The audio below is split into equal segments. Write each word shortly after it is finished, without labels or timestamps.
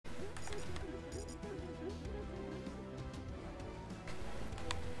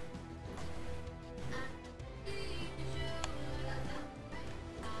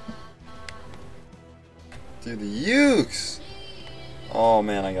Dude, the ukes! Oh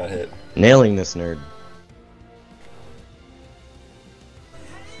man, I got hit. Nailing this nerd.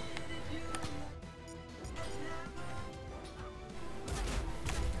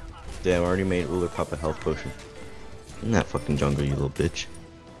 Damn, I already made Uller pop a health potion. In that fucking jungle, you little bitch.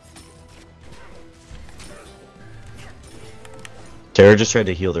 Terra just tried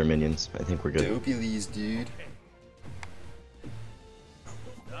to heal their minions. I think we're good. Dopeylees, dude.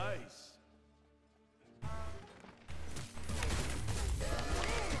 Nice.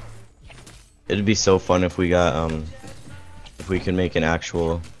 It'd be so fun if we got if we can make an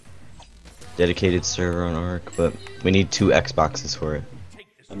actual dedicated server on Ark, but we need 2 Xboxes for it.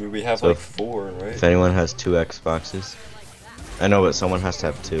 I mean, we have So like 4, right? If anyone has 2 Xboxes, I know, but someone has to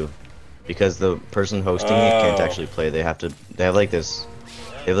have 2, because the person hosting it can't actually play. They have to. They have like this.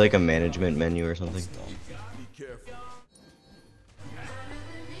 They have like a management menu or something.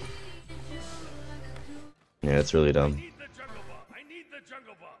 Yeah, it's really dumb.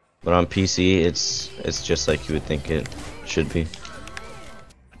 But on PC, it's just like you would think it should be.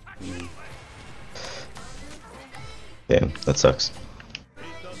 Damn, that sucks.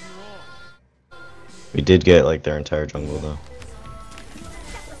 We did get like their entire jungle though.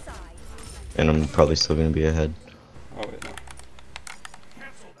 And I'm probably still gonna be ahead. Oh wait, no.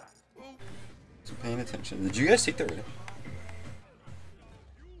 So paying attention. Did you guys take the red?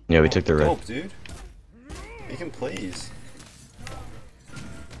 Yeah, we took the red. Dope, dude. Making plays.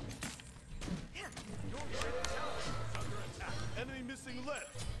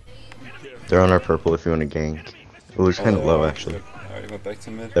 They're on our purple if you want to gank. Oh, it's kind of low actually. Alright, went back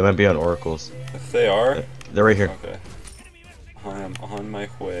to mid. They might be on oracles. If they are, They're right here. okay. I'm on my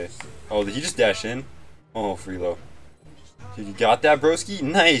way. Oh, did he just dash in? Oh, free low. Dude, you got that, broski?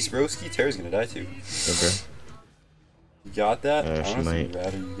 Nice, broski. Terra's gonna die too. Okay. You got that? She Honestly, might. I'd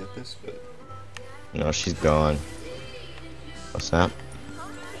rather you get this, but. No, she's gone. What's that?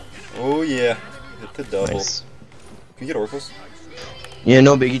 Oh yeah, hit the double. Nice. Can you get oracles? Yeah,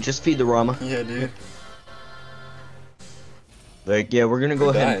 no biggie. Just feed the Rama. Yeah, dude. Like, yeah, we're gonna go Who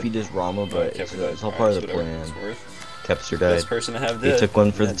ahead and died? feed this Rama, but it's all Alright, part so of the whatever, plan. it's worth. Kepster died. Best person to have He dead. took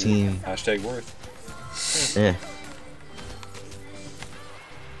one for the dude. team. Hashtag worth. Yeah.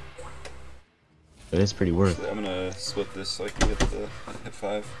 It is pretty worth. I'm gonna split this so I can get the hit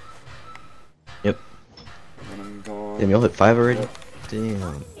 5. Yep. And then I'm gone. Damn, y'all hit 5 already? Yep.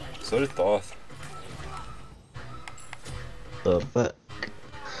 Damn. So did Thoth. The fuck?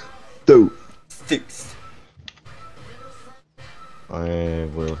 Dope. Fixed. I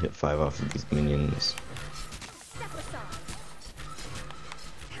will hit 5 off of these minions.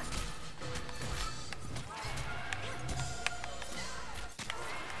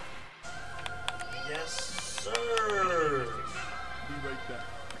 Yes, sir. Be right back.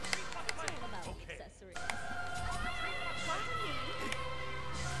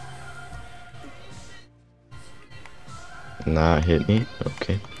 Not hit me?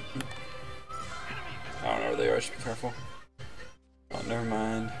 Okay. I don't know where they are, I should be careful. Oh, never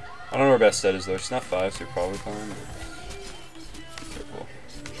mind. I don't know where best set is though. She's not 5, so you're probably fine. But... Careful.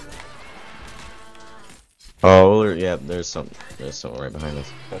 Oh, yeah, there's someone right behind us.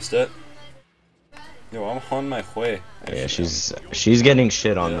 Best set? Yo, I'm on my way. Yeah, she's getting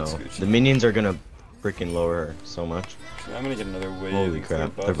shit on Yeah, that's though. good. The minions are gonna freaking lower her so much. I'm gonna get another wave. Holy of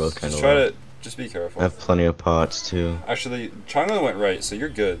crap, buffs. they're both kinda Just try low. to just be careful. I have plenty of pots too. Actually, Changla went right, so you're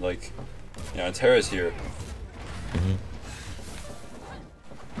good. Like, yeah, and Terra's here.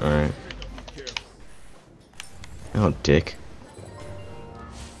 Alright. Oh, dick.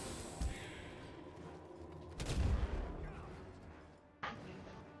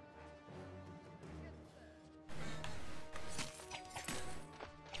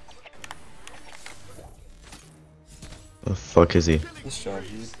 The fuck is he? Nice job,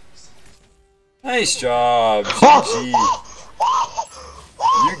 dude. Nice job, GG.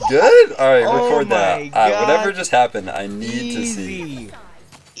 You good? Alright, record that. Whatever just happened, I need to see.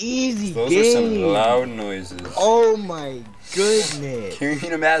 Easy Those game. are some loud noises. Oh my goodness.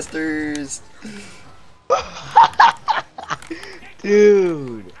 Arena Masters.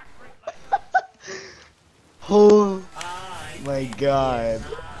 Dude. Oh my god.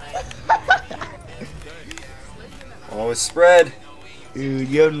 Oh, it's spread. Dude,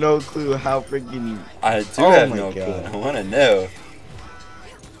 you have no clue how freaking... I do Oh have my no clue. God. I want to know.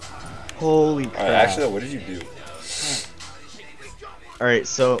 Holy crap. Alright, actually, what did you do? Alright,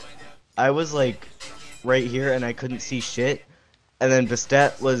 so I was like right here and I couldn't see shit. And then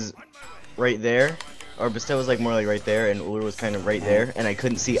Bastet was right there. Or Bastet was like more like right there and Uller was kind of right there. And I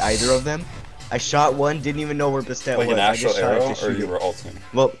couldn't see either of them. I shot one, didn't even know where Bastet Like was. an I actual just shot it arrow, to or shoot you it. were ulting?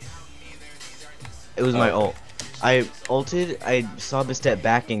 Well, It was my ult. I ulted, I saw Bastet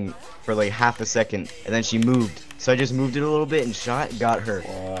backing for like half a second, and then she moved. So I just moved it a little bit and shot, got her.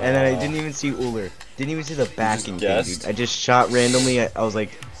 Wow. And then I didn't even see Uller. Didn't even see the backing thing, dude. I just shot randomly. I was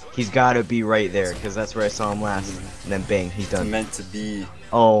like, he's gotta be right there, because that's where I saw him last. And then bang, he's done. It's meant to be.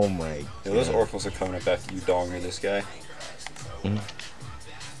 Oh my Yeah, those oracles are coming up after you donger this guy. Alright.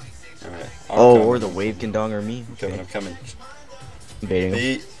 Oh, or the wave can donger me. Okay. I'm coming. Baiting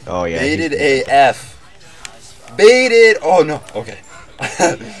him. Oh yeah. Baited AF. Baited. Oh no. Okay.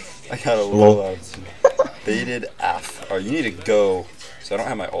 I got a little loud. Baited AF. Alright, you need to go. So I don't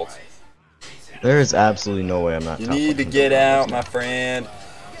have my ult. There is absolutely no way I'm not. You need to get out, my friend.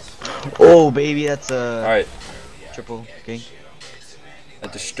 Oh baby, that's a. Alright. Triple. Okay. I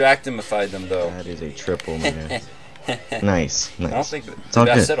distractimified them though. That is a triple, man. Nice. I don't think it's all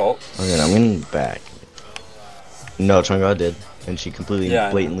I good. said ult. Okay, I'm getting back. No, Chunga did, and she completely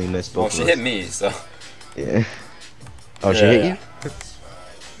blatantly missed both. Well, she hit me, so. Yeah. Oh, she hit you? For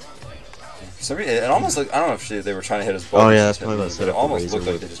some reason, it almost looked. I don't know if they were trying to hit us both. Oh yeah, that's probably what but it almost looked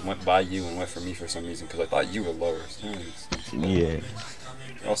like they just went by you and went for me for some reason because I thought you were lower. Yeah. You're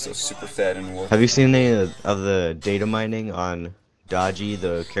also super fat and war. Have you seen any of the data mining on Dodgy,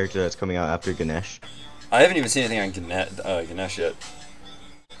 the character that's coming out after Ganesh? I haven't even seen anything on Ganesh yet.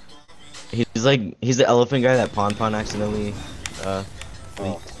 He's the elephant guy that Pon accidentally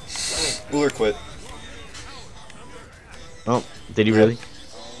Uller quit. Oh, did he really?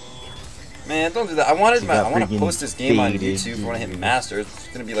 Man, don't do that. I want to post this game on baited, YouTube. I want to hit master. It's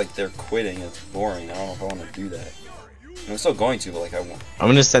gonna be like they're quitting. It's boring. I don't know if I want to do that. I'm still going to, but like I won't. I'm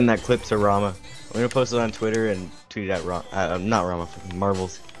gonna send that clip to Rama. I'm gonna post it on Twitter and tweet it at not Rama,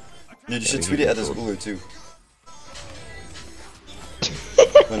 Marvels. Dude, you should tweet it at this Uller too.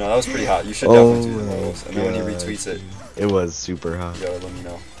 But no, that was pretty hot. You should definitely tweet it at Marvels. And then when he retweets it, it was super hot. Yo, let me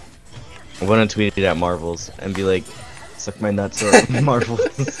know. I want to tweet it at Marvels and be like, suck my nuts or Marvels.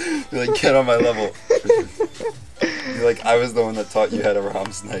 Be like, get on my level. Be like, I was the one that taught you how to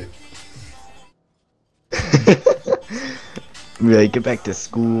Rom snipe. Be like, get back to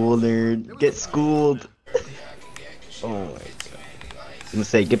school, nerd. Get schooled. Oh my god. I'm gonna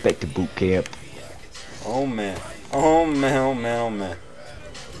say, get back to boot camp. Oh man. Oh man, oh man, oh man.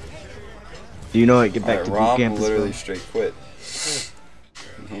 Do you know what? Get back to Rom boot camp. Literally straight quit.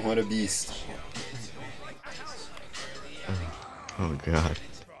 What a beast. Oh god.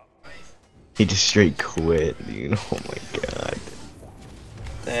 He just straight quit, dude. Oh my god.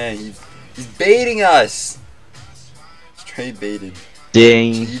 Dang, he's baiting us. Straight baited.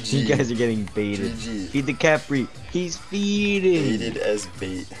 Dang, GG. you guys are getting baited. GG. Feed the Capri. He's feeding. Baited as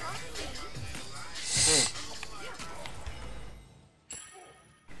bait.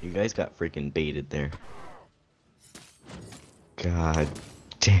 You guys got freaking baited there. God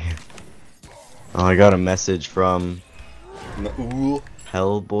damn. Oh, I got a message from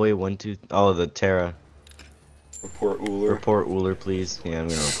Hellboy12. Oh, the Terra. Report Uller. Report Uller, please. Yeah, I'm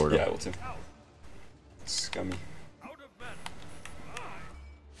gonna report him. Yeah, I will too. Scummy.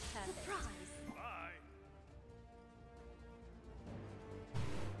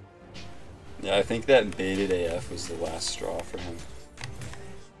 Yeah, I think that baited AF was the last straw for him.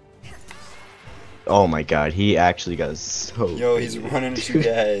 Oh my god, he actually got so. Yo, he's running at you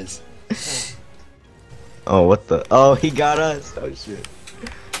guys. Oh, what the? Oh, he got us. Oh shit.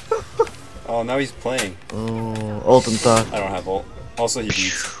 Oh, now he's playing. Oh, ult and Thoth. I don't have ult. Also, he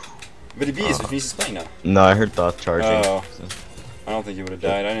beats. But he beats, which means he's playing now. No, I heard Thoth charging. Oh. So. I don't think he would have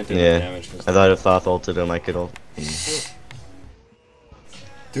died. I didn't do Yeah, any damage. I thought if Thoth ulted him, I could ult.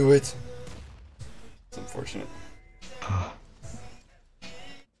 Do it. It's unfortunate.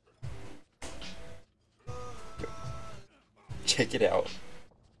 Check it out.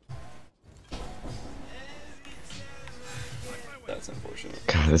 That's unfortunate.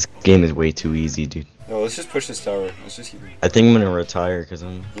 God, this game is way too easy, dude. No, let's just push this tower. Let's just keep. I think I'm gonna retire because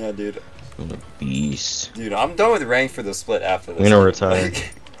I'm Yeah, dude. a beast. Dude, I'm done with rank for the split after this. I'm gonna retire.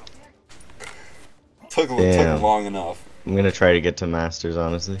 Like, took long enough. I'm gonna try to get to Masters,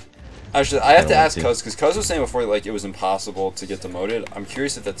 honestly. Actually, I have to want ask to. Cuz, because Cuz was saying before like it was impossible to get demoted. I'm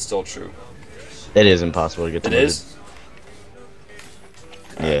curious if that's still true. It is impossible to get to. It is?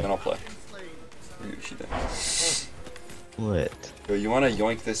 Alright, Yeah. then I'll play. She did. What? Yo, you wanna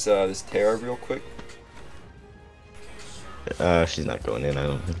yoink this this Terra real quick? She's not going in, I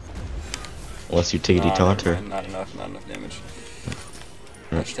don't think. Unless you take Nah, taunt never her. mind. Not enough damage.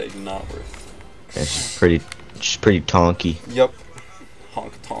 Hmm. Hashtag not worth. Yeah, she's pretty tonky. Yup.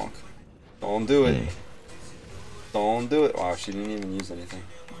 Honk tonk. Don't do it. Yeah. Don't do it. Wow, she didn't even use anything.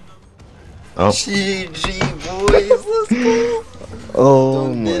 Oh. GG boys, let's go. Oh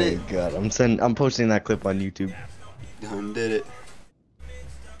Done did my it. god, I'm posting that clip on YouTube. Done did it.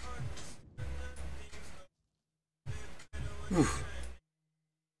 Whew.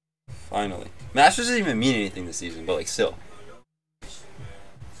 Finally. Masters doesn't even mean anything this season, but like still.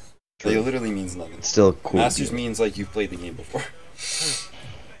 Like, it literally means nothing. It's still cool. Masters means like you've played the game before.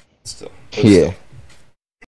 Still. Yeah. Still.